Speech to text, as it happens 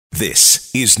This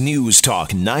is News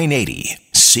Talk 980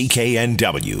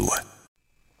 CKNW.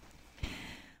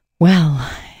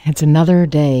 Well, it's another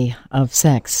day of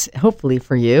sex, hopefully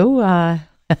for you,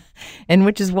 and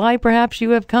which is why perhaps you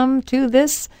have come to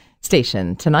this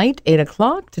station tonight, 8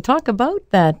 o'clock, to talk about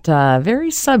that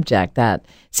very subject, that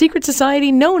secret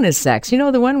society known as sex. You know,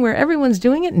 the one where everyone's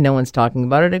doing it and no one's talking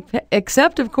about it,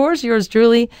 except, of course, yours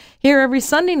truly, here every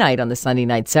Sunday night on the Sunday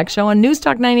Night Sex Show on News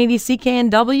Talk 980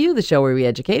 CKNW, the show where we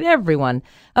educate everyone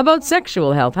about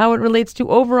sexual health, how it relates to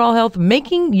overall health,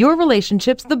 making your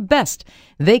relationships the best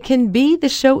they can be. The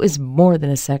show is more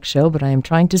than a sex show, but I am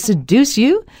trying to seduce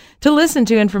you to listen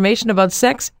to information about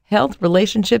sex, health,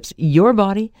 relationships, your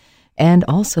body, and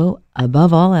also,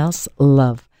 above all else,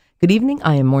 love. Good evening.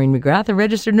 I am Maureen McGrath, a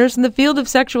registered nurse in the field of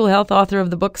sexual health, author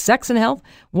of the book Sex and Health,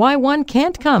 Why One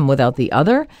Can't Come Without the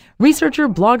Other, researcher,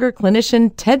 blogger,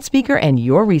 clinician, TED speaker, and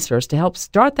your resource to help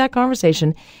start that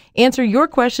conversation, answer your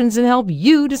questions, and help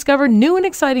you discover new and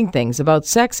exciting things about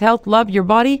sex, health, love, your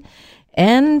body,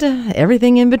 and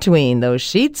everything in between. Those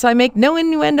sheets, I make no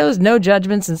innuendos, no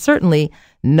judgments, and certainly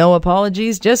no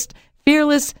apologies, just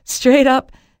fearless, straight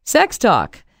up sex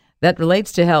talk that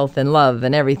relates to health and love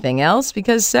and everything else,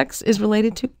 because sex is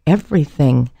related to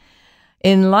everything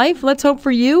in life. Let's hope for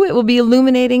you it will be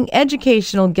illuminating,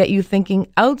 educational, get you thinking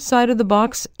outside of the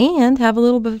box, and have a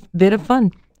little bit of fun.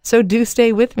 So do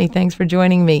stay with me. Thanks for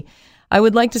joining me. I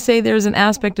would like to say there's an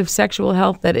aspect of sexual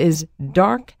health that is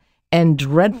dark and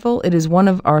dreadful. It is one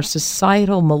of our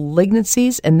societal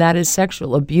malignancies, and that is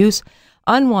sexual abuse,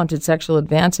 unwanted sexual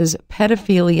advances,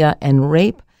 pedophilia, and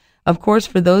rape. Of course,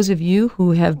 for those of you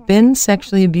who have been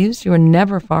sexually abused, you are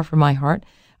never far from my heart.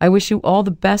 I wish you all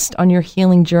the best on your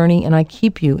healing journey, and I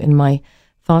keep you in my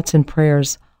thoughts and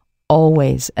prayers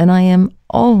always. And I am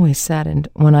always saddened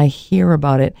when I hear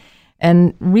about it.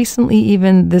 And recently,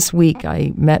 even this week,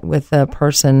 I met with a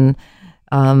person,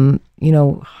 a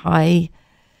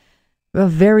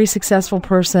very successful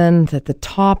person at the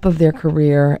top of their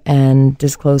career, and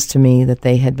disclosed to me that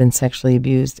they had been sexually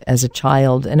abused as a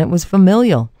child, and it was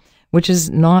familial, which is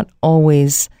not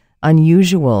always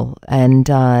unusual. And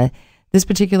this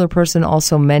particular person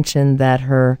also mentioned that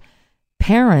her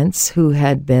parents, who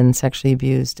had been sexually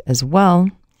abused as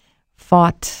well,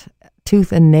 fought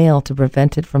tooth and nail to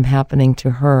prevent it from happening to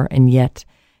her, and yet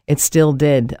it still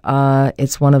did.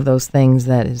 It's one of those things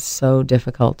that is so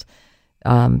difficult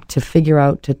to figure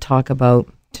out, to talk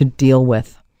about, to deal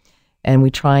with. And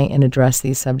we try and address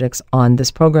these subjects on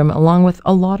this program, along with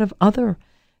a lot of other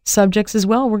subjects as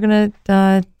well. We're going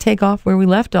to take off where we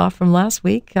left off from last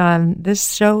week.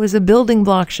 This show is a building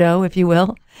block show, if you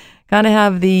will. Kind of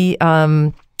have the,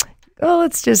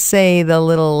 let's just say the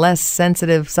little less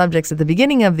sensitive subjects at the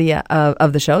beginning of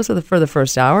the show, so for the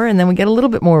first hour, and then we get a little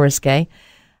bit more risque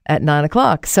at 9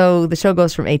 o'clock. So the show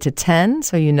goes from 8 to 10,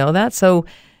 so you know that. So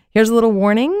here's a little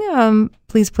warning.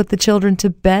 Please put the children to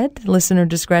bed. Listener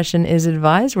discretion is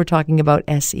advised. We're talking about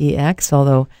sex,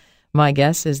 although my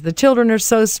guess is the children are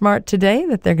so smart today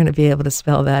that they're going to be able to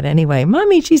spell that anyway.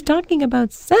 Mommy, she's talking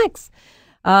about sex.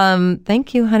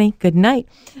 Thank you, honey. Good night.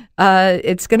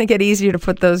 It's going to get easier to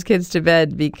put those kids to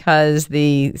bed because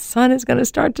the sun is going to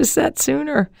start to set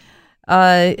sooner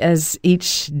as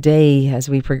each day as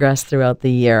we progress throughout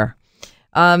the year.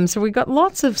 So we've got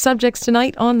lots of subjects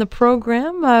tonight on the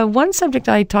program. One subject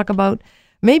I talk about,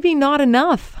 maybe not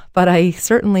enough, but I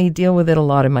certainly deal with it a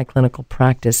lot in my clinical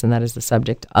practice, and that is the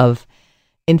subject of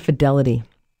infidelity.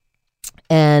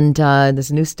 And there's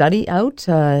a new study out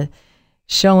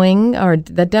showing, or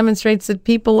that demonstrates that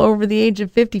people over the age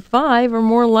of 55 are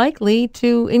more likely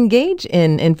to engage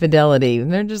in infidelity.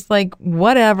 They're just like,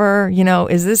 whatever,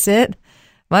 is this it?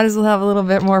 Might as well have a little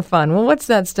bit more fun. Well, what's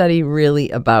that study really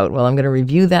about? Well, I'm going to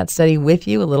review that study with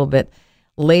you a little bit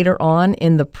later on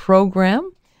in the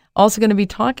program. Also going to be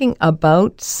talking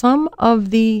about some of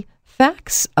the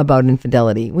facts about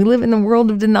infidelity. We live in a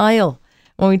world of denial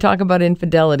when we talk about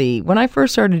infidelity. When I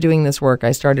first started doing this work,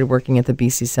 I started working at the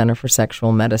BC Centre for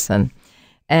Sexual Medicine.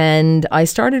 And I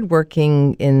started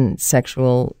working in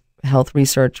sexual health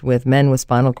research with men with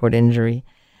spinal cord injury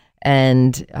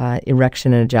and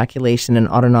erection and ejaculation and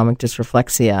autonomic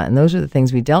dysreflexia. And those are the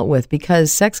things we dealt with,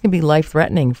 because sex can be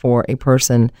life-threatening for a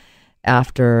person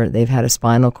after they've had a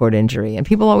spinal cord injury. And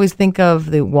people always think of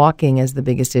the walking as the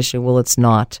biggest issue. Well, it's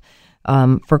not.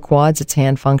 For quads, it's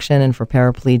hand function, and for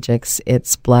paraplegics,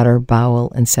 it's bladder,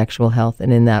 bowel, and sexual health,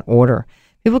 and in that order.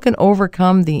 People can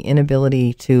overcome the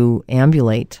inability to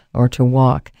ambulate or to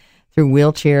walk through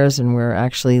wheelchairs, and we're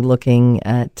actually looking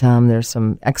at, there's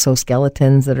some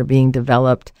exoskeletons that are being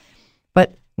developed.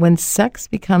 But when sex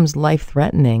becomes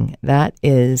life-threatening, that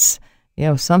is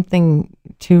something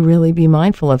to really be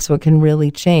mindful of so it can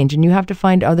really change. And you have to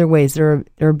find other ways. There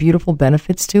are beautiful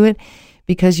benefits to it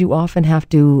because you often have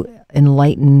to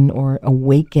enlighten or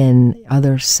awaken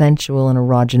other sensual and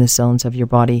erogenous zones of your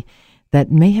body that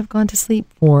may have gone to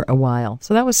sleep for a while.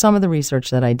 So that was some of the research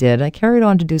that I did. I carried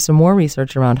on to do some more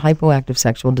research around hypoactive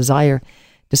sexual desire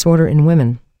disorder in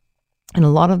women. And a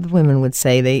lot of the women would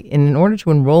say in order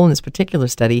to enroll in this particular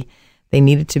study, they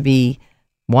needed to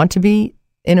want to be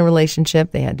in a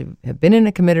relationship. They had to have been in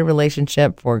a committed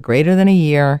relationship for greater than a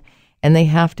year, and they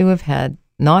have to have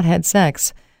not had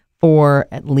sex for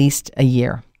at least a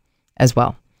year as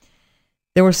well.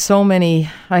 There were so many.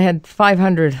 I had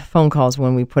 500 phone calls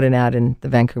when we put an ad in the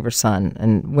Vancouver Sun,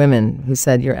 and women who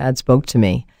said, your ad spoke to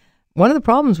me. One of the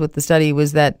problems with the study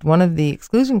was that one of the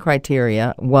exclusion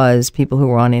criteria was people who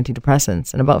were on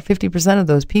antidepressants, and about 50% of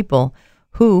those people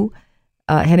who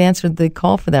had answered the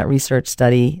call for that research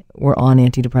study were on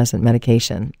antidepressant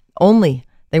medication. Only.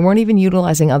 They weren't even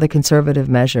utilizing other conservative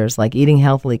measures like eating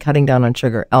healthily, cutting down on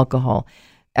sugar, alcohol,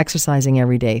 exercising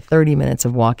every day. 30 minutes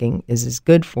of walking is as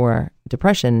good for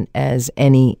depression as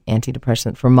any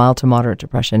antidepressant, for mild to moderate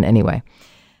depression anyway.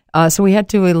 So we had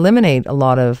to eliminate a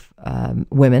lot of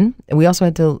women. And we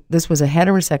also this was a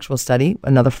heterosexual study,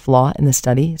 another flaw in the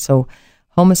study. So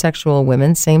homosexual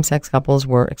women, same-sex couples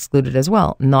were excluded as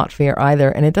well. Not fair either.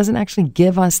 And it doesn't actually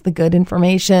give us the good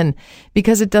information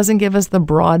because it doesn't give us the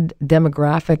broad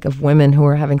demographic of women who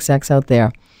are having sex out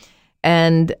there.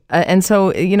 And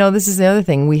so, this is the other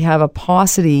thing. We have a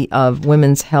paucity of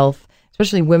women's health,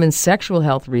 especially women's sexual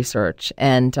health research.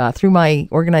 And through my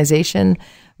organization,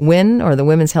 WIN, or the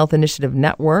Women's Health Initiative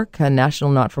Network, a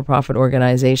national not-for-profit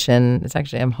organization.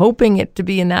 I'm hoping it to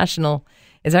be a national.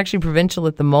 It's actually provincial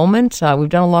at the moment. We've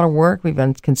done a lot of work. We've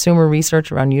done consumer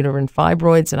research around uterine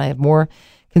fibroids, and I have more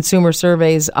consumer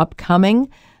surveys upcoming.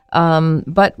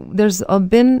 But there's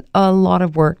been a lot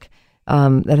of work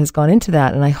that has gone into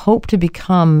that, and I hope to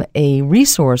become a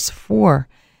resource for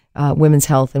women's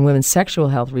health and women's sexual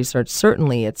health research.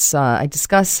 Certainly, I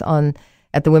discuss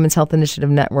at the Women's Health Initiative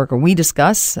Network, or we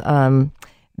discuss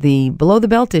the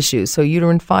below-the-belt issues, so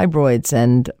uterine fibroids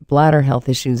and bladder health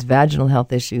issues, vaginal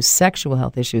health issues, sexual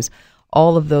health issues.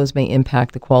 All of those may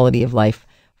impact the quality of life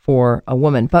for a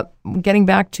woman. But getting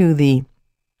back to the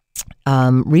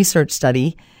research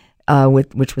study,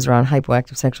 which was around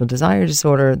hypoactive sexual desire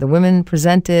disorder, the women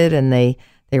presented and they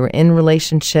were in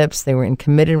relationships, they were in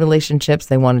committed relationships,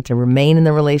 they wanted to remain in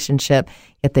the relationship,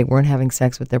 yet they weren't having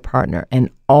sex with their partner. And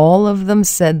all of them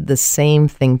said the same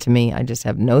thing to me. I just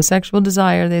have no sexual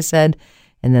desire, they said.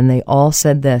 And then they all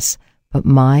said this, but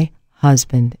my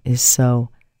husband is so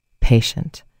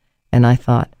patient. And I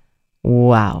thought,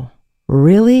 wow,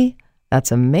 really?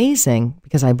 That's amazing,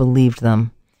 because I believed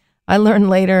them. I learned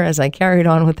later as I carried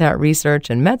on with that research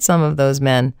and met some of those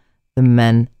men, the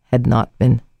men had not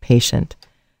been patient.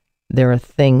 There are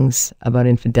things about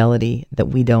infidelity that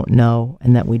we don't know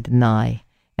and that we deny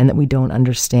and that we don't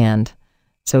understand.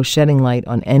 So shedding light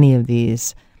on any of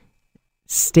these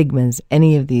stigmas,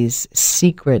 any of these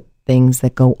secret things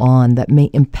that go on that may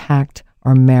impact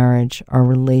our marriage, our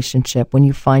relationship. When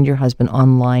you find your husband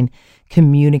online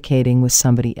communicating with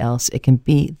somebody else, it can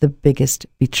be the biggest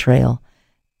betrayal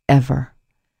ever.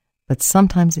 But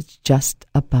sometimes it's just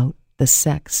about the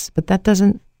sex. But that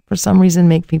doesn't, for some reason,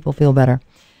 make people feel better.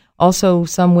 Also,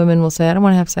 some women will say, I don't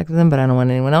want to have sex with them, but I don't want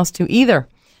anyone else to either.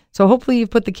 So hopefully you've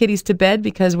put the kiddies to bed,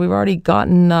 because we've already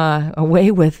gotten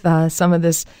away with some of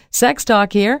this sex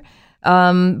talk here.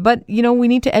 But, we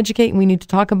need to educate, and we need to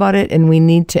talk about it, and we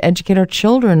need to educate our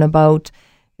children about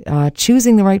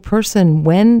choosing the right person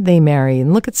when they marry,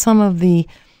 and look at some of the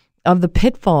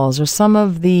pitfalls or some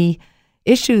of the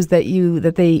issues that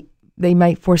they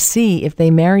might foresee if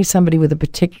they marry somebody with a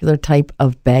particular type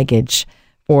of baggage,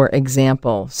 for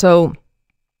example. So,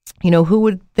 who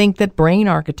would think that brain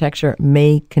architecture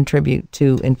may contribute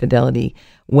to infidelity?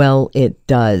 Well, it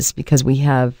does, because we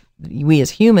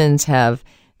as humans have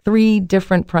 3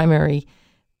 different primary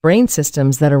brain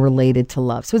systems that are related to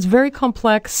love. So it's very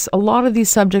complex. A lot of these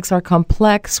subjects are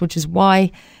complex, which is why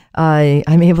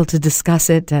I'm able to discuss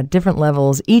it at different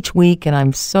levels each week, and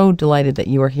I'm so delighted that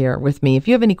you are here with me. If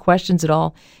you have any questions at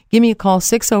all, give me a call,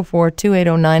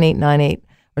 604-280-9898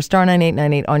 or star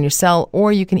 9898 on your cell,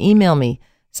 or you can email me,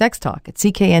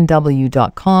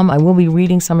 sextalk@cknw.com. I will be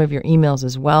reading some of your emails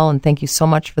as well, and thank you so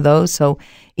much for those. So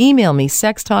email me,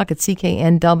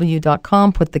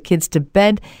 sextalk@cknw.com. Put the kids to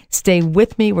bed. Stay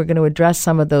with me. We're going to address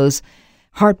some of those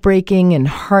heartbreaking and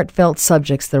heartfelt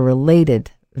subjects that are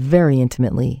related very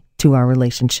intimately to our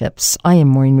relationships. I am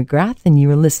Maureen McGrath, and you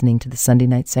are listening to the Sunday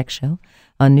Night Sex Show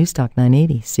on Newstalk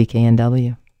 980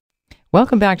 CKNW.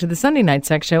 Welcome back to the Sunday Night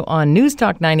Sex Show on News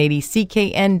Talk 980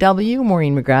 CKNW.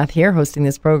 Maureen McGrath here hosting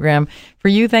this program for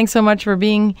you. Thanks so much for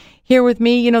being here with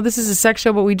me. You know, this is a sex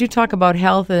show, but we do talk about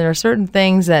health, and there are certain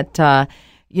things that,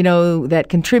 that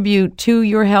contribute to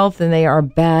your health, and they are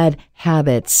bad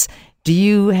habits. Do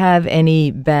you have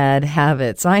any bad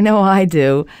habits? I know I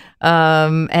do.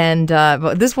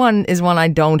 But this one is one I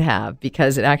don't have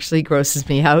because it actually grosses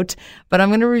me out. But I'm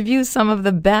going to review some of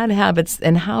the bad habits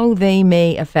and how they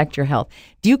may affect your health.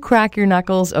 Do you crack your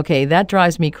knuckles? Okay, that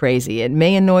drives me crazy. It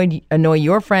may annoy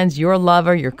your friends, your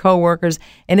lover, your coworkers.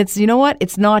 And it's, you know what?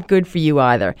 It's not good for you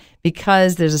either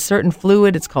because there's a certain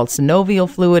fluid. It's called synovial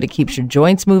fluid. It keeps your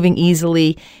joints moving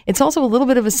easily. It's also a little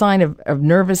bit of a sign of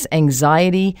nervous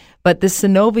anxiety. But this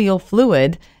synovial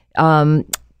fluid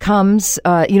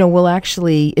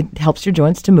it helps your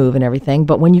joints to move and everything.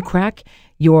 But when you crack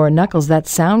your knuckles, that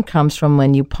sound comes from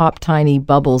when you pop tiny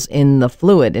bubbles in the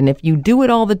fluid. And if you do it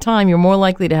all the time, you're more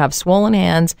likely to have swollen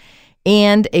hands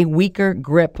and a weaker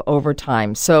grip over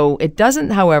time. So it doesn't,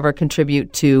 however,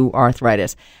 contribute to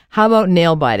arthritis. How about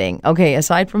nail biting? Okay,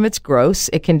 aside from it's gross,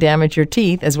 it can damage your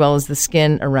teeth as well as the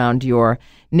skin around your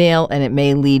nail, and it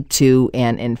may lead to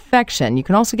an infection. You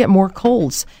can also get more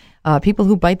colds. People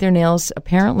who bite their nails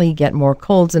apparently get more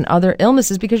colds and other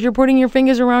illnesses because you're putting your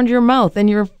fingers around your mouth, and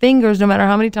your fingers, no matter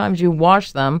how many times you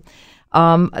wash them,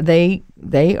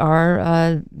 they are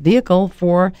a vehicle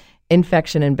for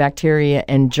infection and bacteria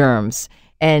and germs,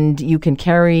 and you can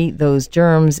carry those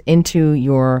germs into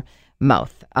your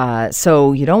mouth.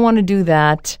 So you don't want to do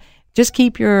that. Just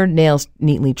keep your nails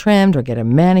neatly trimmed or get a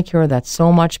manicure. That's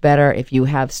so much better. If you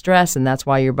have stress and that's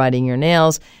why you're biting your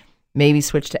nails, maybe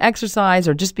switch to exercise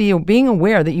or just being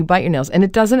aware that you bite your nails. And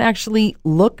it doesn't actually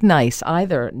look nice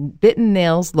either. Bitten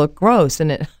nails look gross,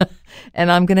 and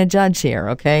I'm going to judge here,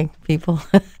 okay, people?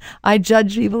 I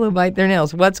judge people who bite their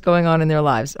nails. What's going on in their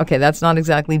lives? Okay, that's not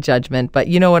exactly judgment, but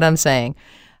you know what I'm saying.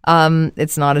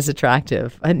 It's not as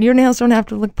attractive. And your nails don't have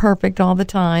to look perfect all the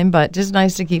time, but just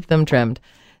nice to keep them trimmed.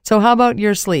 So how about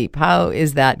your sleep? How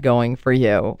is that going for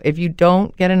you? If you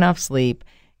don't get enough sleep,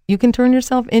 you can turn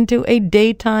yourself into a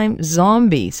daytime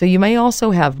zombie. So you may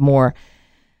also have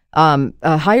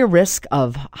a higher risk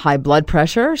of high blood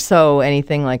pressure. So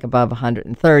anything like above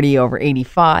 130 over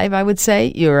 85, I would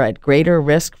say, you're at greater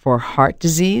risk for heart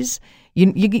disease.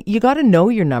 You got to know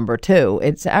your number too.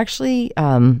 It's actually,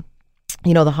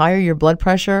 the higher your blood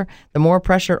pressure, the more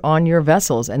pressure on your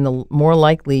vessels, and the more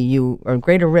likely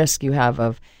greater risk you have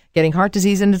of getting heart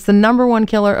disease, and it's the number one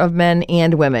killer of men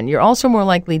and women. You're also more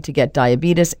likely to get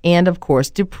diabetes and, of course,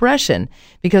 depression,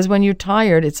 because when you're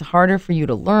tired, it's harder for you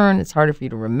to learn, it's harder for you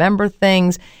to remember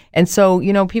things. And so,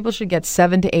 people should get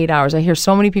 7 to 8 hours. I hear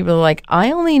so many people are like,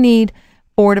 I only need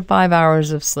 4 to 5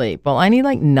 hours of sleep. Well, I need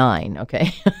like 9,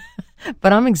 okay?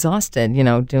 But I'm exhausted,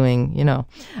 no.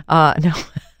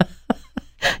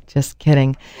 Just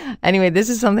kidding. Anyway, this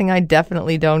is something I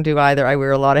definitely don't do either. I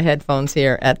wear a lot of headphones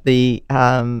here at the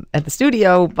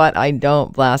studio, but I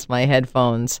don't blast my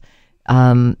headphones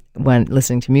when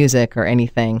listening to music or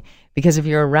anything, because if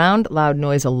you're around loud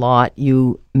noise a lot,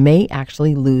 you may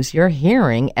actually lose your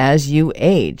hearing as you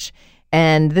age.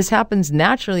 And this happens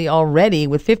naturally already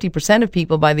with 50% of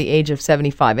people by the age of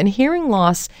 75. And hearing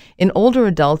loss in older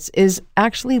adults is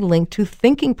actually linked to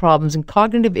thinking problems and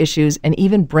cognitive issues and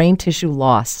even brain tissue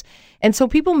loss. And so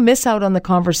people miss out on the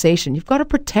conversation. You've got to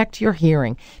protect your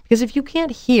hearing, because if you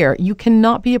can't hear, you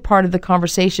cannot be a part of the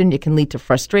conversation. It can lead to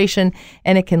frustration,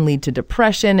 and it can lead to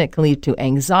depression. It can lead to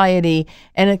anxiety,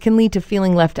 and it can lead to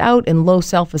feeling left out and low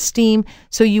self-esteem.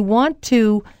 So you want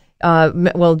to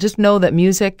just know that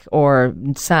music or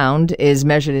sound is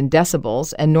measured in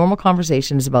decibels, and normal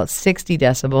conversation is about 60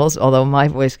 decibels, although my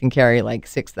voice can carry like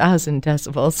 6,000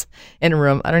 decibels in a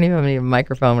room. I don't even have any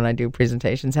microphone when I do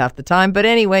presentations half the time. But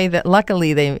anyway,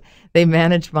 luckily they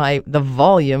managed the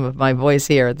volume of my voice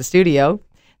here at the studio,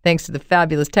 thanks to the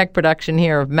fabulous tech production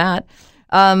here of Matt.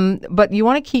 But you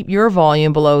want to keep your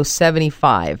volume below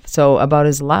 75, so about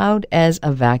as loud as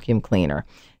a vacuum cleaner,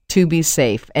 to be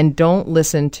safe. And don't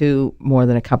listen to more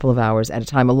than a couple of hours at a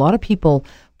time. A lot of people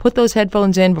put those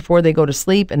headphones in before they go to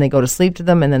sleep, and they go to sleep to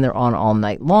them, and then they're on all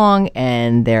night long,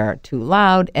 and they're too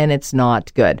loud, and it's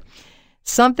not good.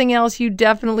 Something else you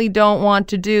definitely don't want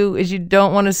to do is you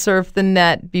don't want to surf the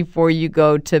net before you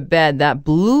go to bed. That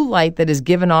blue light that is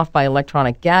given off by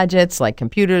electronic gadgets like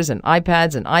computers and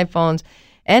iPads and iPhones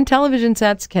and television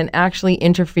sets can actually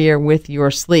interfere with your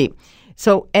sleep.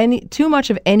 So too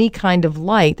much of any kind of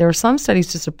light, there are some studies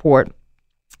to support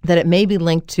that it may be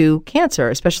linked to cancer,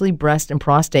 especially breast and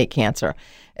prostate cancer.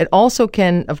 It also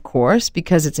can, of course,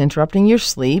 because it's interrupting your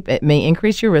sleep, it may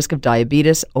increase your risk of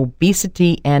diabetes,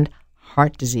 obesity, and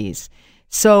heart disease.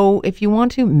 So if you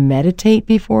want to meditate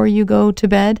before you go to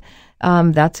bed,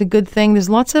 that's a good thing. There's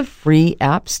lots of free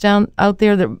apps out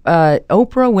there.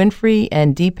 Oprah Winfrey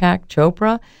and Deepak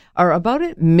Chopra are about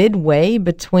it midway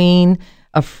between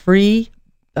a free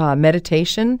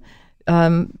meditation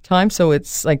time. So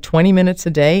it's like 20 minutes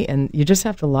a day, and you just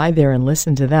have to lie there and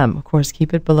listen to them. Of course,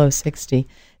 keep it below 60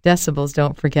 decibels,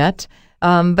 don't forget.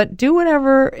 But do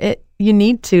whatever you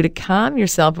need to calm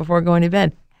yourself before going to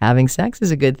bed. Having sex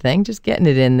is a good thing, just getting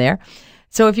it in there.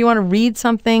 So if you want to read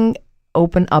something,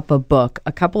 open up a book.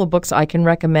 A couple of books I can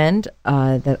recommend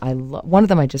that I love. One of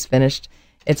them I just finished.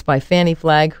 It's by Fannie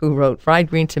Flagg, who wrote Fried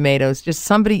Green Tomatoes. Just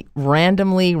somebody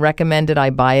randomly recommended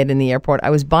I buy it in the airport. I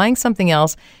was buying something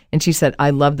else, and she said, I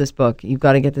love this book. You've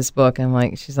got to get this book.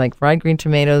 She's like, Fried Green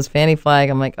Tomatoes, Fannie Flagg.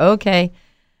 I'm like, okay.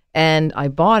 And I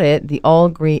bought it, the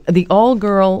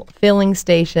All-Girl Filling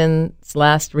Station's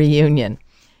Last Reunion.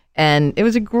 And it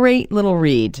was a great little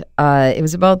read. It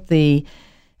was about the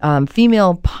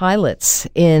female pilots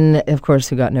of course,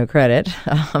 who got no credit.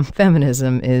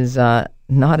 Feminism is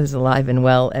not as alive and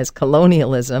well as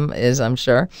colonialism is, I'm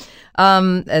sure,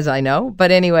 as I know.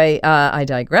 But anyway, I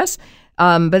digress.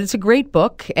 But it's a great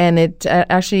book, and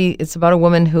it's about a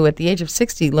woman who at the age of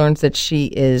 60 learns that she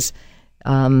is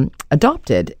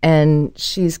adopted, and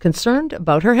she's concerned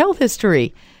about her health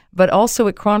history. But also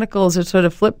it sort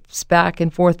of flips back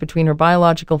and forth between her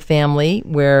biological family,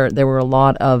 where there were a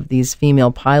lot of these female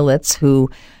pilots who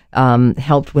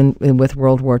helped with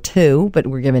World War II, but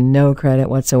were given no credit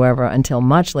whatsoever until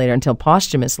much later, until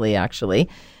posthumously, actually.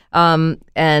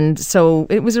 And so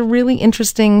it was a really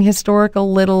interesting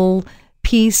historical little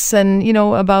piece, and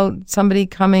about somebody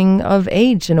coming of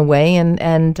age in a way,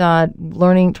 and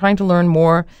trying to learn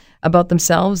more about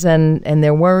themselves and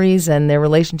their worries and their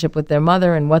relationship with their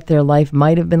mother and what their life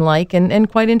might have been like,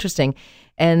 and quite interesting.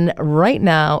 And right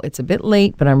now, it's a bit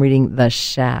late, but I'm reading The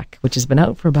Shack, which has been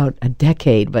out for about a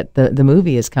decade, but the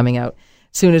movie is coming out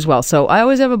soon as well. So I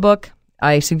always have a book.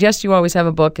 I suggest you always have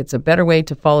a book. It's a better way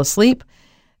to fall asleep.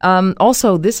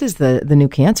 Also, this is the new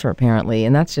cancer, apparently,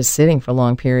 and that's just sitting for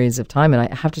long periods of time. And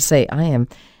I have to say, I am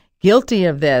guilty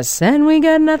of this, and we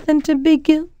got nothing to be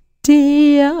guilty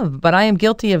of. But I am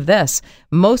guilty of this.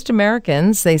 Most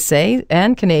Americans, they say,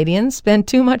 and Canadians, spend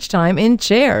too much time in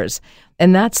chairs.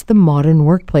 And that's the modern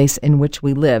workplace in which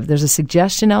we live. There's a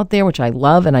suggestion out there, which I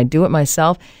love, and I do it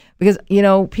myself, because,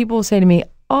 people will say to me,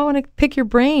 oh, I want to pick your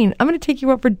brain. I'm going to take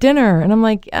you out for dinner. And I'm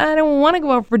like, I don't want to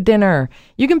go out for dinner.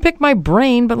 You can pick my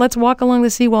brain, but let's walk along the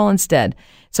seawall instead.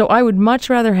 So I would much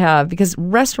rather because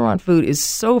restaurant food is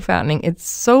so fattening. It's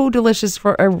so delicious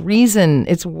for a reason.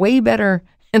 It's way better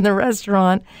in the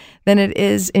restaurant than it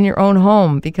is in your own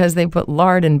home, because they put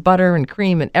lard and butter and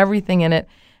cream and everything in it.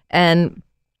 And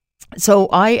so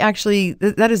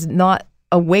that is not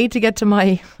a way to get to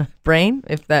my brain,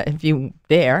 if you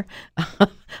dare.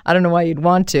 I don't know why you'd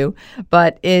want to,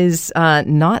 but is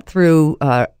not through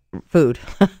food.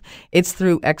 It's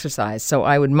through exercise. So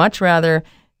I would much rather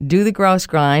do the grouse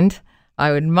grind.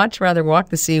 I would much rather walk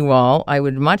the seawall. I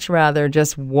would much rather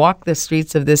just walk the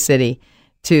streets of this city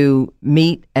to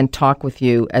meet and talk with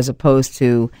you, as opposed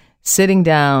to sitting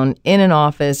down in an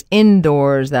office,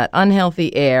 indoors, that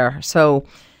unhealthy air. So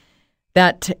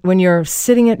that when you're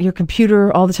sitting at your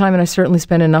computer all the time, and I certainly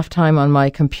spend enough time on my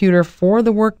computer for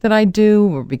the work that I do,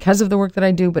 or because of the work that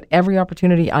I do, but every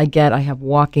opportunity I get, I have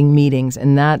walking meetings,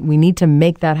 and that we need to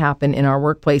make that happen in our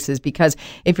workplaces, because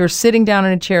if you're sitting down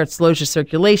in a chair, it slows your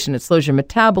circulation, it slows your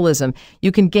metabolism,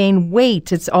 you can gain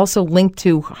weight, it's also linked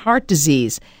to heart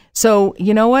disease. So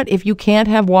you know what, if you can't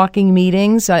have walking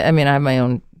meetings, I have my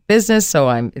own business, so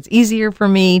it's easier for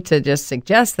me to just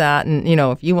suggest that, and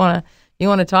if you want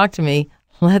to talk to me,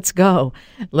 let's go.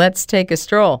 Let's take a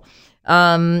stroll.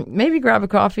 Maybe grab a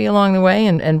coffee along the way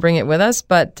and bring it with us.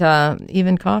 But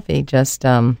even coffee, just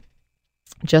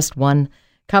one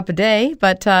cup a day.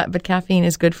 But caffeine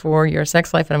is good for your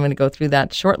sex life, and I'm going to go through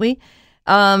that shortly.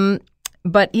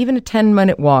 But even a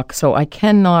 10-minute walk, so I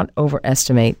cannot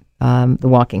overestimate the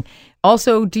walking.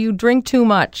 Also, do you drink too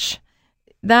much?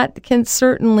 That can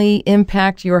certainly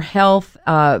impact your health.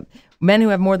 Men who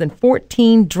have more than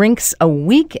 14 drinks a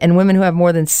week, and women who have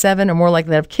more than 7 are more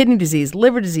likely to have kidney disease,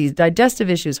 liver disease, digestive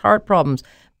issues, heart problems,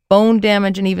 bone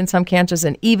damage, and even some cancers,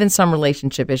 and even some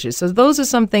relationship issues. So those are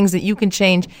some things that you can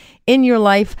change in your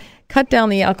life. Cut down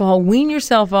the alcohol, wean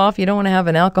yourself off. You don't want to have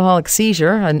an alcoholic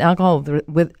seizure,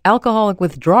 alcoholic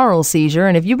withdrawal seizure.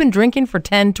 And if you've been drinking for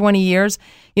 10, 20 years,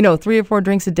 3 or 4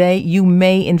 drinks a day, you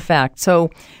may, in fact. So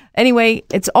anyway,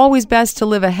 it's always best to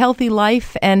live a healthy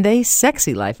life and a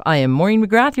sexy life. I am Maureen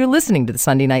McGrath. You're listening to the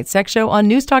Sunday Night Sex Show on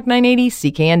News Talk 980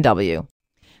 CKNW.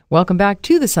 Welcome back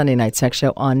to the Sunday Night Sex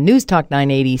Show on News Talk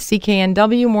 980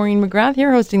 CKNW. Maureen McGrath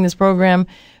here hosting this program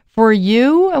for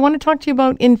you. I want to talk to you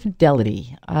about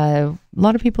infidelity. A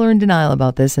lot of people are in denial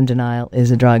about this, and denial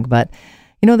is a drug. But,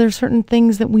 you know, there are certain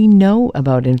things that we know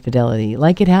about infidelity,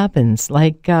 like it happens,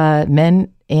 like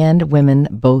men and women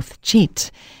both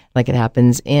cheat, like it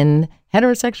happens in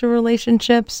heterosexual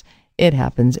relationships. It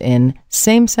happens in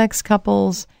same-sex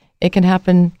couples. It can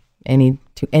happen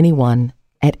to anyone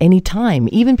at any time.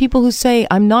 Even people who say,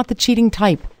 I'm not the cheating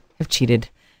type, have cheated.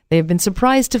 They have been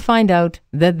surprised to find out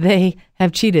that they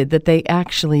have cheated, that they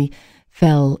actually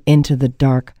fell into the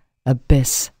dark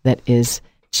abyss that is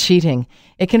cheating.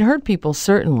 It can hurt people,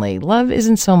 certainly. Love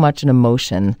isn't so much an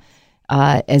emotion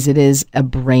as it is a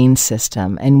brain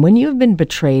system. And when you've been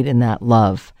betrayed in that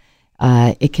love,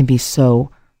 it can be so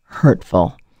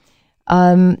hurtful.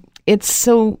 It's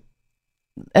so,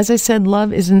 as I said,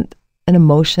 love isn't an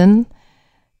emotion.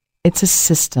 It's a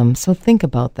system. So think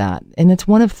about that. And it's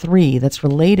one of three that's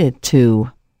related to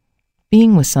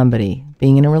being with somebody,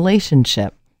 being in a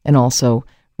relationship, and also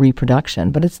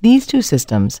reproduction. But it's these two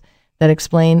systems that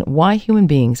explain why human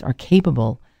beings are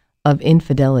capable of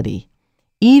infidelity,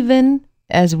 even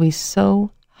as we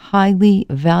so highly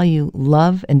value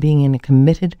love and being in a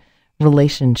committed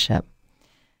relationship.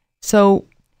 So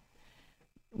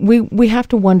we have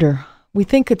to wonder. We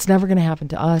think it's never going to happen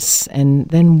to us, and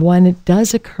then when it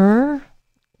does occur,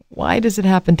 why does it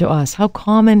happen to us? How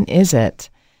common is it?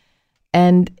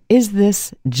 And is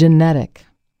this genetic?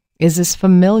 Is this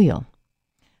familial?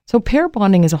 So pair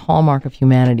bonding is a hallmark of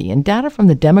humanity, and data from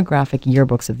the demographic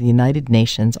yearbooks of the United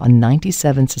Nations on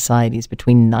 97 societies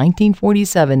between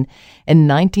 1947 and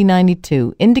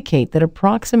 1992 indicate that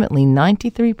approximately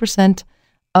 93%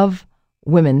 of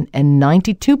women and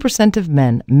 92% of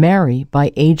men marry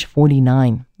by age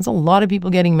 49. There's a lot of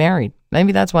people getting married.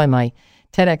 Maybe that's why my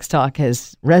TEDx talk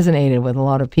has resonated with a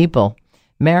lot of people.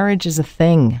 Marriage is a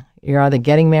thing. You're either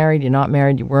getting married, you're not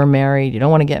married, you were married, you don't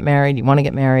want to get married, you want to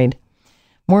get married.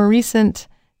 More recent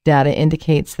data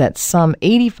indicates that some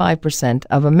 85%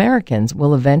 of Americans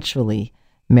will eventually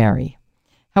marry.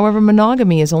 However,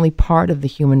 monogamy is only part of the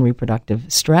human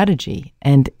reproductive strategy,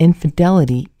 and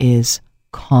infidelity is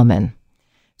common.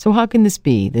 So how can this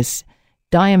be, this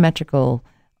diametrical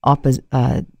opposition,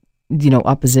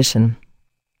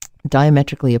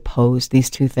 diametrically opposed, these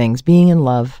two things, being in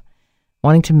love,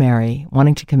 wanting to marry,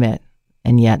 wanting to commit,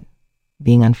 and yet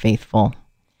being unfaithful?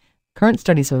 Current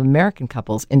studies of American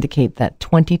couples indicate that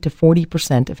 20 to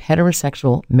 40% of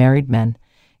heterosexual married men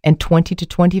and 20 to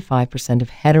 25% of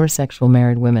heterosexual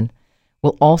married women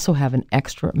will also have an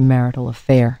extramarital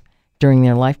affair during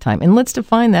their lifetime. And let's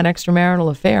define that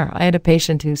extramarital affair. I had a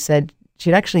patient who said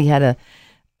she'd actually had a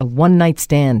one-night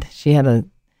stand. She had a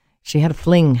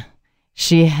fling.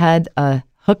 She had a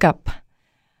hookup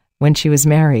when she was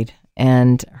married,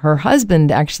 and her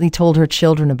husband actually told her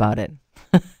children about it.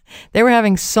 They were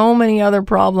having so many other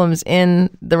problems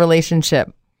in the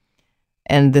relationship,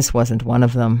 and this wasn't one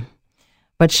of them.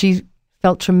 But she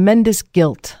felt tremendous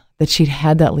guilt that she'd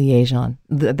had that liaison.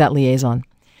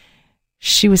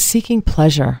 She was seeking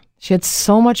pleasure. She had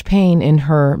so much pain in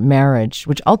her marriage,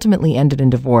 which ultimately ended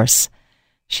in divorce.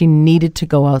 She needed to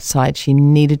go outside. She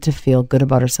needed to feel good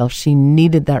about herself. She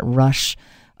needed that rush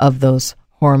of those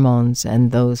hormones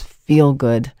and those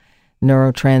feel-good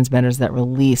neurotransmitters that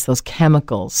release, those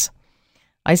chemicals.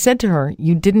 I said to her,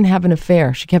 you didn't have an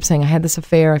affair. She kept saying, I had this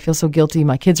affair. I feel so guilty.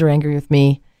 My kids are angry with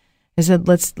me. I said,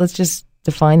 let's just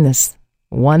define this.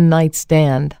 One night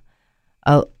stand.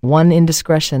 One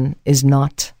indiscretion is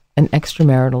not an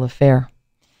extramarital affair.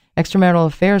 Extramarital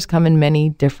affairs come in many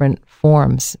different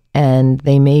forms, and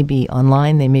they may be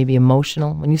online, they may be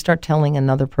emotional. When you start telling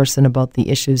another person about the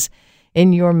issues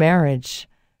in your marriage,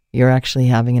 you're actually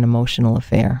having an emotional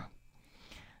affair.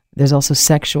 There's also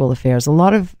sexual affairs. A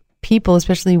lot of people,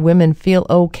 especially women, feel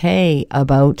okay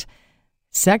about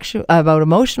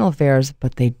emotional affairs,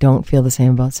 but they don't feel the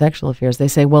same about sexual affairs. They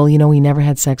say, well, he never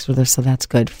had sex with her, so that's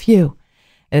good. Phew.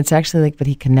 And it's actually but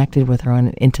he connected with her on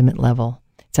an intimate level.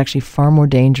 It's actually far more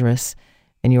dangerous,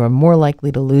 and you are more likely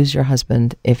to lose your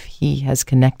husband if he has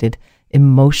connected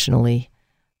emotionally,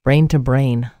 brain to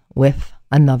brain, with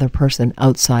another person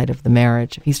outside of the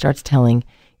marriage, if he starts telling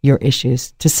your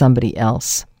issues to somebody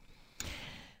else.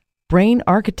 Brain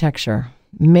architecture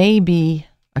may be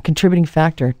a contributing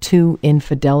factor to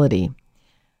infidelity.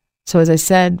 So as I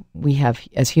said,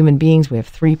 as human beings, we have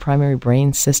three primary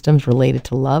brain systems related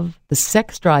to love. The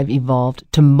sex drive evolved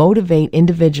to motivate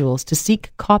individuals to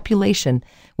seek copulation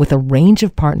with a range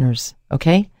of partners,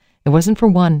 okay? It wasn't for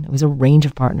one, it was a range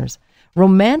of partners.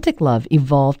 Romantic love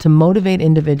evolved to motivate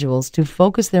individuals to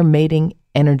focus their mating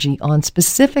energy on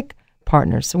specific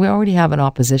partners. So we already have an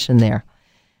opposition there.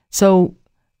 So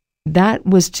that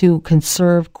was to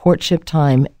conserve courtship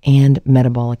time and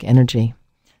metabolic energy.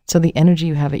 So the energy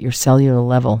you have at your cellular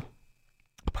level.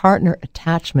 Partner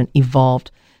attachment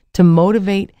evolved to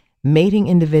motivate mating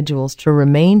individuals to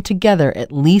remain together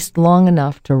at least long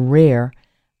enough to rear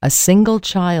a single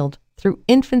child through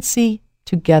infancy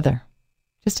together.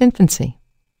 Just infancy.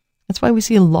 That's why we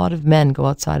see a lot of men go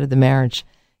outside of the marriage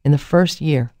in the first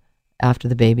year after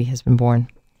the baby has been born.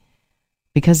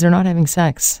 Because they're not having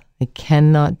sex. They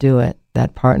cannot do it.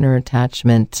 That partner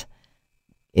attachment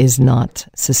is not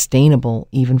sustainable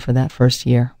even for that first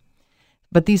year.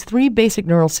 But these three basic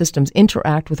neural systems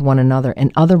interact with one another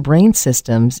and other brain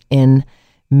systems in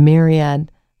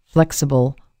myriad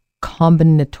flexible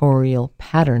combinatorial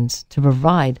patterns to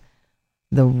provide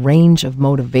the range of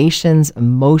motivations,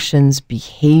 emotions,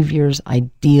 behaviors,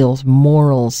 ideals,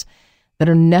 morals that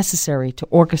are necessary to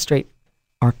orchestrate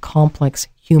our complex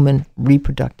human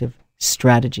reproductive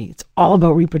strategy. It's all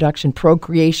about reproduction,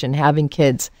 procreation, having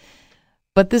kids.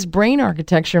 But this brain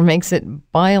architecture makes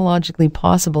it biologically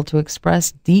possible to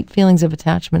express deep feelings of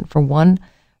attachment for one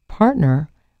partner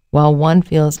while one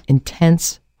feels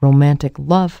intense romantic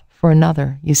love for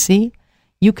another. You see,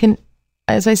 you can,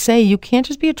 as I say, you can't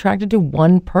just be attracted to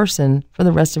one person for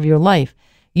the rest of your life.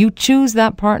 You choose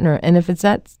that partner, and if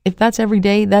that's every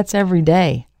day, that's every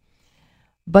day.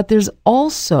 But there's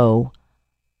also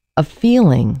a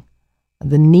feeling,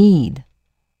 the need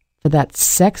for that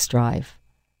sex drive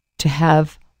to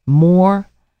have more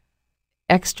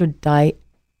extra dyadic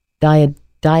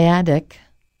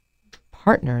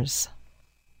partners.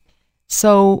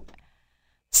 So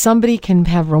somebody can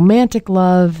have romantic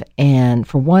love and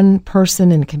for one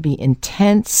person, and it can be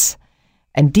intense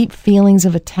and deep feelings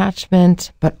of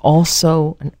attachment, but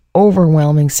also an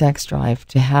overwhelming sex drive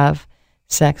to have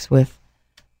sex with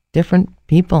different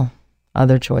people,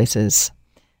 other choices.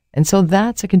 And so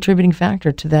that's a contributing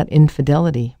factor to that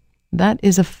infidelity. That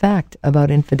is a fact about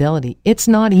infidelity. It's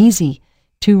not easy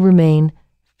to remain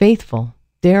faithful.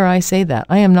 Dare I say that?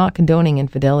 I am not condoning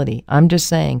infidelity. I'm just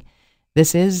saying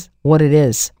this is what it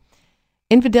is.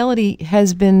 Infidelity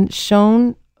has been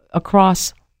shown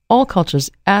across all cultures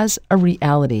as a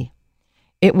reality.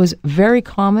 It was very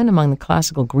common among the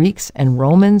classical Greeks and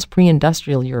Romans,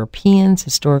 pre-industrial Europeans,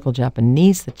 historical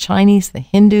Japanese, the Chinese, the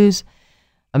Hindus,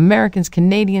 Americans,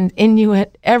 Canadians,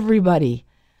 Inuit, everybody.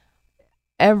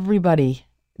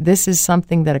 This is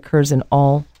something that occurs in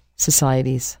all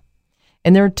societies.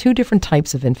 And there are two different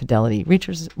types of infidelity.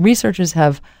 Researchers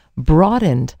have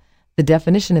broadened the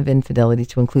definition of infidelity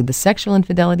to include the sexual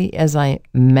infidelity, as I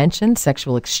mentioned,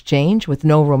 sexual exchange with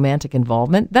no romantic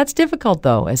involvement. That's difficult,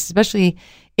 though, especially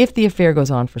if the affair goes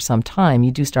on for some time.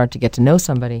 You do start to get to know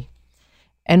somebody.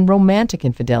 And romantic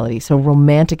infidelity, so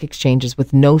romantic exchanges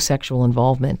with no sexual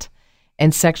involvement,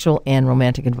 and sexual and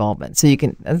romantic involvement. So you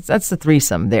can, that's the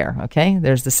threesome there, okay?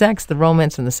 There's the sex, the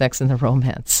romance, and the sex and the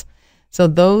romance. So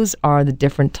those are the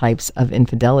different types of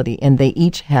infidelity, and they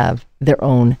each have their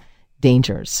own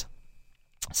dangers.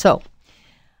 So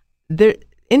the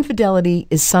infidelity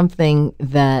is something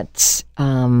that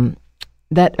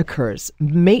that occurs.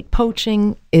 Mate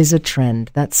poaching is a trend.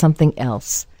 That's something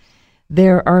else.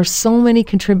 There are so many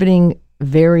contributing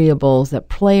variables that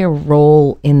play a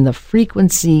role in the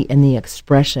frequency and the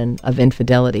expression of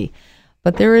infidelity.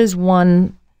 But there is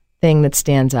one thing that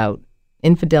stands out.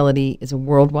 Infidelity is a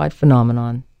worldwide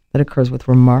phenomenon that occurs with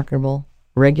remarkable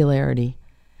regularity,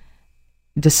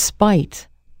 despite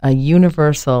a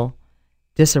universal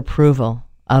disapproval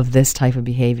of this type of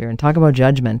behavior. And talk about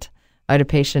judgment. I had a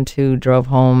patient who drove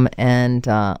home, and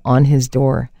on his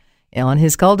door, on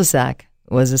his cul-de-sac,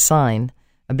 was a sign,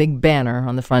 a big banner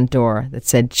on the front door that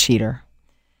said cheater.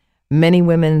 Many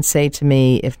women say to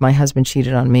me, if my husband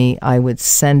cheated on me, I would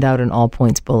send out an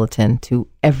all-points bulletin to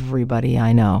everybody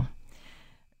I know.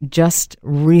 Just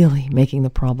really making the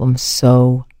problem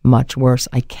so much worse.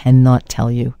 I cannot tell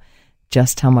you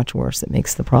just how much worse it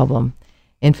makes the problem.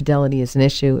 Infidelity is an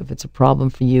issue. If it's a problem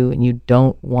for you and you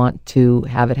don't want to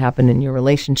have it happen in your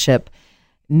relationship,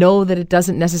 know that it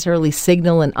doesn't necessarily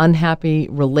signal an unhappy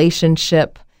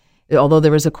relationship, although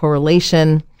there is a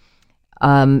correlation.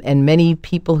 And many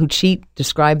people who cheat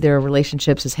describe their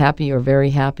relationships as happy or very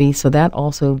happy. So that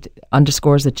also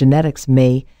underscores that genetics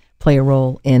may play a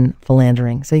role in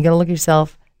philandering. So you got to look at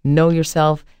yourself, know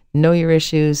your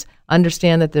issues,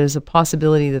 understand that there's a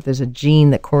possibility that there's a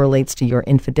gene that correlates to your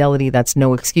infidelity. That's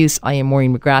no excuse. I am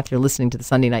Maureen McGrath. You're listening to the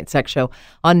Sunday Night Sex Show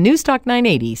on Newstalk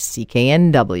 980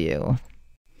 CKNW.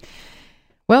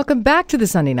 Welcome back to the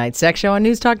Sunday Night Sex Show on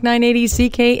News Talk 980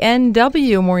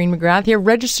 CKNW. Maureen McGrath here,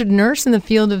 registered nurse in the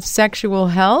field of sexual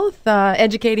health,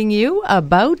 educating you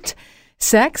about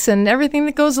sex and everything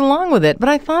that goes along with it. But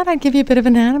I thought I'd give you a bit of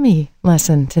an anatomy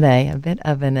lesson today.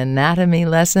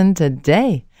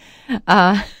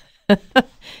 Have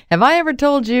I ever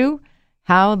told you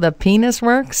how the penis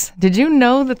works? Did you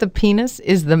know that the penis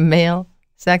is the male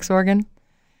sex organ?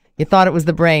 You thought it was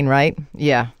the brain, right?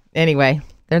 Yeah. Anyway,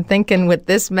 they're thinking with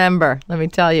this member, let me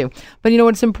tell you. But you know,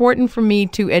 it's important for me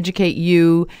to educate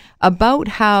you about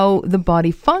how the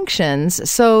body functions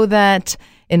so that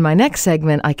in my next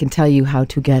segment, I can tell you how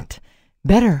to get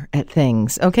better at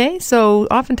things. Okay? So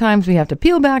oftentimes we have to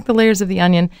peel back the layers of the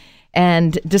onion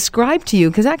and describe to you,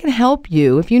 because that can help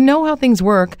you. If you know how things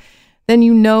work, then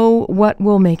you know what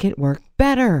will make it work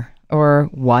better or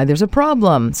why there's a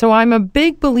problem. So I'm a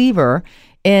big believer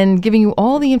in giving you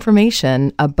all the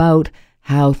information about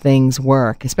how things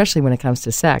work, especially when it comes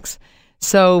to sex.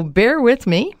 So bear with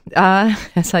me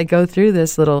as I go through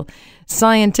this little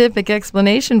scientific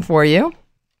explanation for you.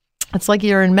 It's like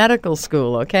you're in medical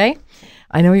school, okay?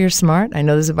 I know you're smart. I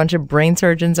know there's a bunch of brain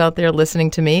surgeons out there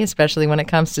listening to me, especially when it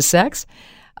comes to sex.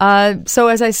 So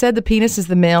as I said, the penis is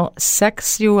the male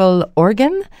sexual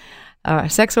organ,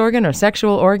 sex organ or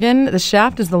sexual organ. The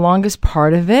shaft is the longest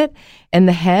part of it, and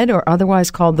the head, or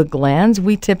otherwise called the glans,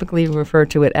 we typically refer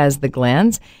to it as the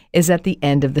glans, is at the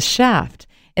end of the shaft.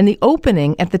 And the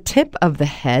opening at the tip of the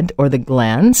head, or the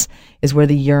glans, is where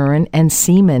the urine and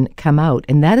semen come out,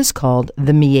 and that is called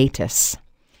the meatus.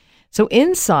 So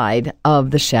inside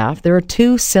of the shaft, there are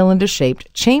two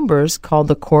cylinder-shaped chambers called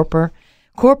the corpora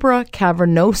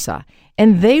cavernosa,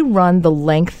 and they run the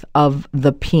length of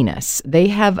the penis. They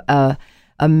have a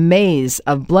maze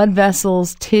of blood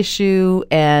vessels, tissue,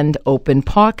 and open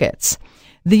pockets.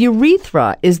 The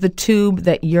urethra is the tube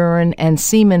that urine and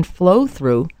semen flow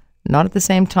through, not at the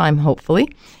same time, hopefully,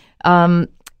 and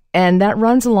that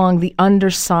runs along the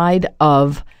underside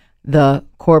of the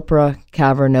corpora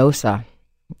cavernosa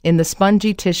in the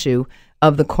spongy tissue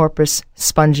of the corpus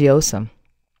spongiosum.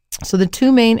 So the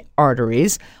two main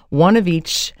arteries, one in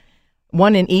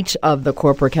each of the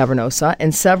corpora cavernosa,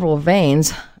 and several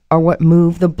veins are what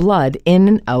move the blood in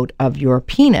and out of your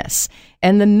penis.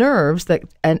 And the nerves that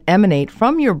emanate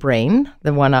from your brain,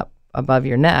 the one up above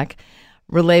your neck,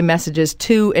 relay messages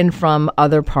to and from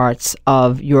other parts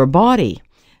of your body.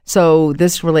 So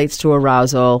this relates to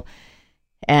arousal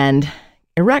and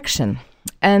erection.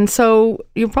 And so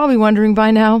you're probably wondering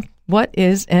by now, what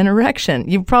is an erection?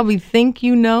 You probably think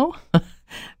you know,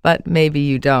 but maybe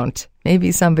you don't.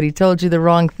 Maybe somebody told you the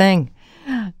wrong thing.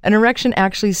 An erection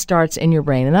actually starts in your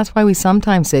brain, and that's why we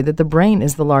sometimes say that the brain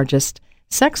is the largest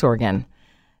sex organ.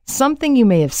 Something you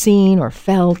may have seen or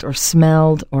felt or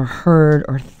smelled or heard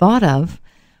or thought of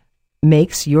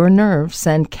makes your nerves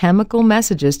send chemical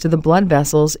messages to the blood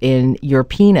vessels in your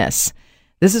penis.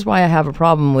 This is why I have a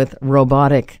problem with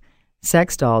robotic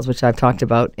sex dolls, which I've talked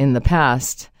about in the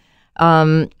past,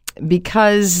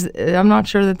 because I'm not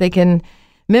sure that they can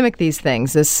mimic these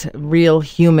things, this real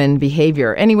human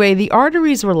behavior. Anyway, the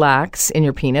arteries relax in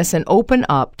your penis and open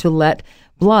up to let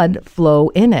blood flow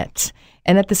in it.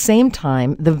 And at the same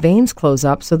time, the veins close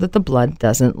up so that the blood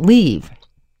doesn't leave.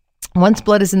 Once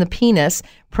blood is in the penis,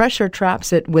 pressure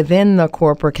traps it within the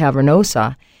corpora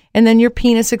cavernosa, and then your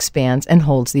penis expands and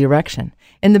holds the erection.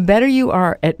 And the better you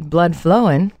are at blood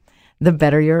flowing, the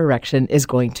better your erection is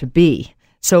going to be.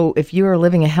 So if you are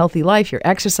living a healthy life, you're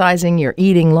exercising, you're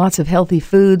eating lots of healthy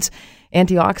foods,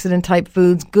 antioxidant type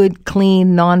foods, good,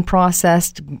 clean,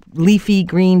 non-processed, leafy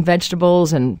green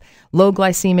vegetables and low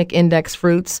glycemic index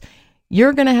fruits,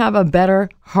 you're going to have a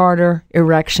better, harder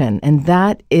erection. And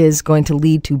that is going to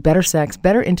lead to better sex,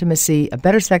 better intimacy, a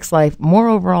better sex life, more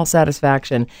overall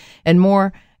satisfaction, and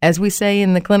more, as we say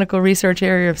in the clinical research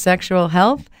area of sexual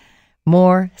health,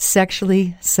 more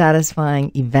sexually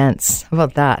satisfying events. How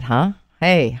about that, huh?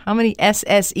 Hey, how many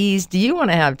SSEs do you want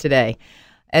to have today?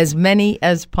 As many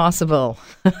as possible.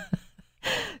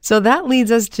 So that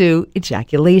leads us to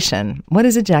ejaculation. What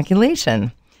is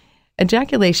ejaculation?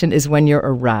 Ejaculation is when you're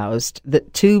aroused. The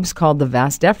tubes called the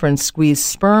vas deferens squeeze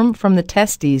sperm from the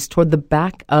testes toward the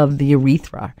back of the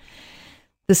urethra.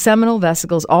 The seminal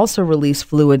vesicles also release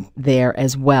fluid there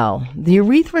as well. The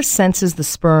urethra senses the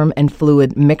sperm and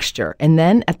fluid mixture, and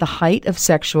then at the height of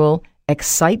sexual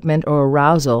excitement or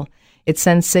arousal, it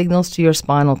sends signals to your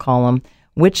spinal column,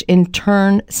 which in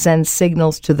turn sends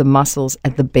signals to the muscles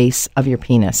at the base of your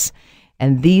penis.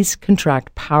 And these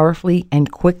contract powerfully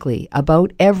and quickly,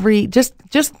 about every, just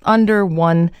under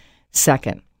 1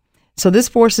 second. So this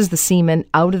forces the semen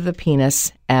out of the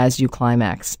penis as you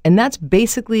climax. And that's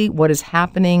basically what is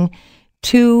happening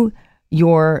to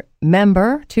your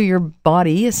member, to your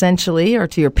body essentially, or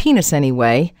to your penis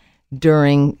anyway,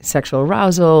 during sexual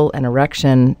arousal and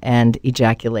erection and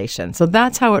ejaculation. So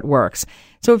that's how it works.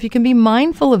 So if you can be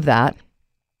mindful of that,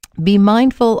 be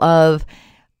mindful of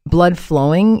blood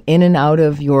flowing in and out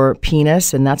of your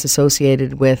penis, and that's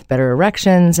associated with better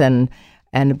erections and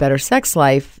a better sex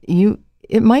life,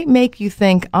 it might make you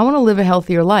think, I want to live a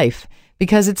healthier life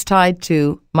because it's tied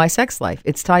to my sex life.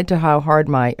 It's tied to how hard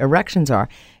my erections are.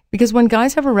 Because when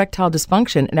guys have erectile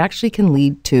dysfunction, it actually can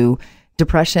lead to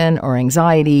depression or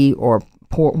anxiety or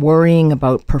worrying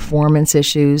about performance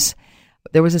issues.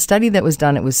 There was a study that was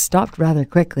done. It was stopped rather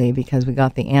quickly because we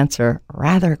got the answer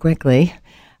rather quickly.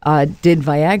 Did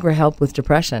Viagra help with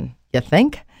depression? You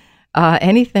think?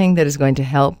 Anything that is going to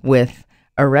help with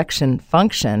erection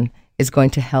function is going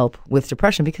to help with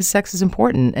depression because sex is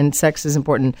important, and sex is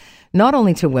important not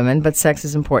only to women, but sex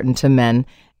is important to men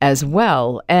as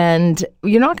well. And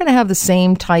you're not going to have the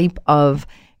same type of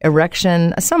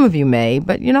erection. Some of you may,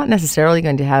 but you're not necessarily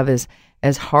going to have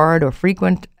as hard or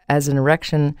frequent as an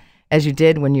erection as you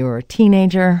did when you were a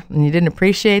teenager and you didn't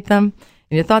appreciate them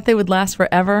and you thought they would last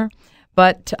forever.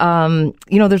 But,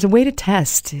 there's a way to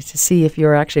test to see if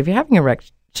you're having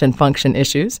erection function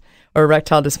issues or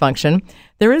erectile dysfunction.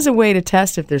 There is a way to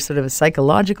test if there's sort of a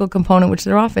psychological component, which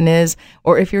there often is,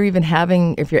 or if you're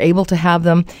able to have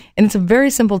them. And it's a very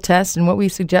simple test. And what we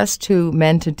suggest to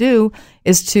men to do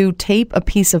is to tape a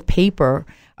piece of paper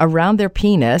around their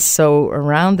penis, so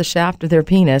around the shaft of their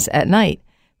penis at night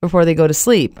before they go to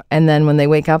sleep. And then when they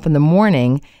wake up in the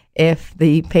morning, if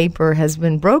the paper has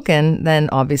been broken, then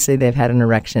obviously they've had an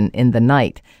erection in the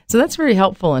night. So that's very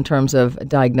helpful in terms of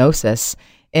diagnosis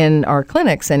in our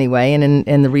clinics anyway, and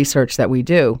in the research that we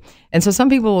do. And so some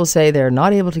people will say they're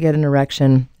not able to get an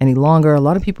erection any longer. A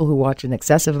lot of people who watch an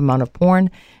excessive amount of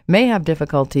porn may have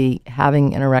difficulty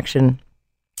having an erection,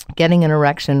 getting an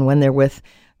erection when they're with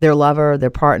their lover, their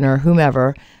partner,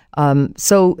 whomever.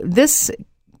 So this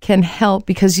can help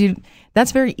because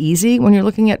that's very easy. When you're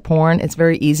looking at porn, it's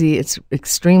very easy. It's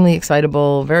extremely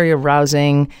excitable, very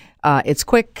arousing. It's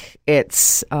quick.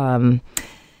 It's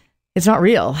not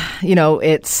real.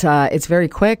 It's very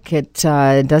quick. It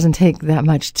doesn't take that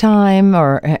much time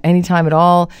or any time at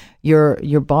all.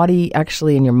 Your body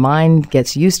actually and your mind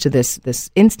gets used to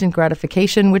this instant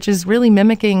gratification, which is really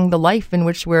mimicking the life in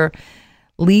which we're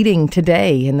leading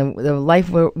today and the life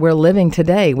we're living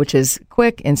today, which is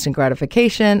quick, instant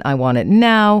gratification. I want it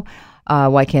now.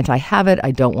 Why can't I have it?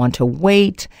 I don't want to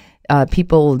wait.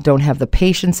 People don't have the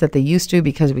patience that they used to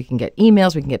because we can get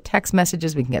emails, we can get text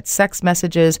messages, we can get sex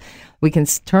messages, we can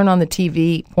turn on the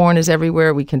TV, porn is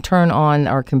everywhere, we can turn on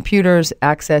our computers,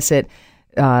 access it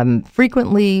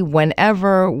frequently,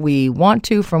 whenever we want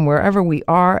to, from wherever we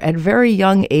are. At very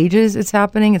young ages, it's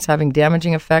happening. It's having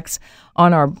damaging effects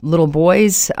on our little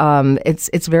boys.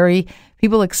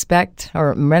 People expect,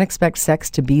 or men expect sex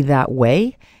to be that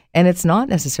way, and it's not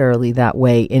necessarily that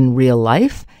way in real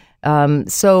life.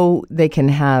 So they can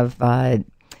have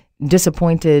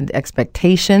disappointed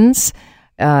expectations.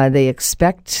 They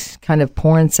expect kind of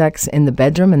porn sex in the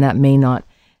bedroom, and that may not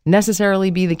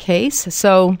necessarily be the case.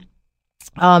 So,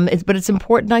 but it's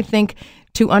important, I think,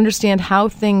 to understand how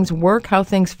things work, how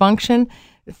things function,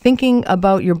 thinking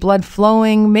about your blood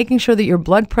flowing, making sure that your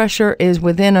blood pressure is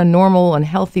within a normal and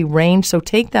healthy range. So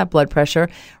take that blood pressure,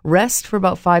 rest for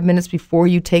about 5 minutes before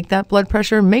you take that blood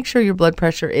pressure. Make sure your blood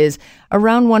pressure is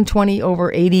around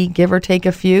 120/80, give or take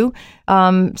a few.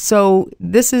 So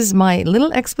this is my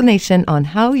little explanation on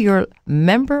how your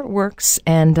member works.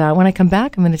 And when I come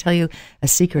back, I'm going to tell you a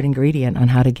secret ingredient on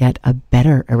how to get a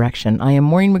better erection. I am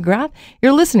Maureen McGrath.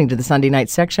 You're listening to the Sunday Night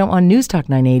Sex Show on News Talk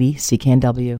 980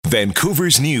 CKNW.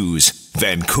 Vancouver's News,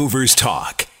 Vancouver's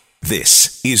Talk.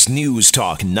 This is News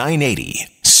Talk 980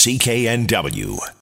 CKNW.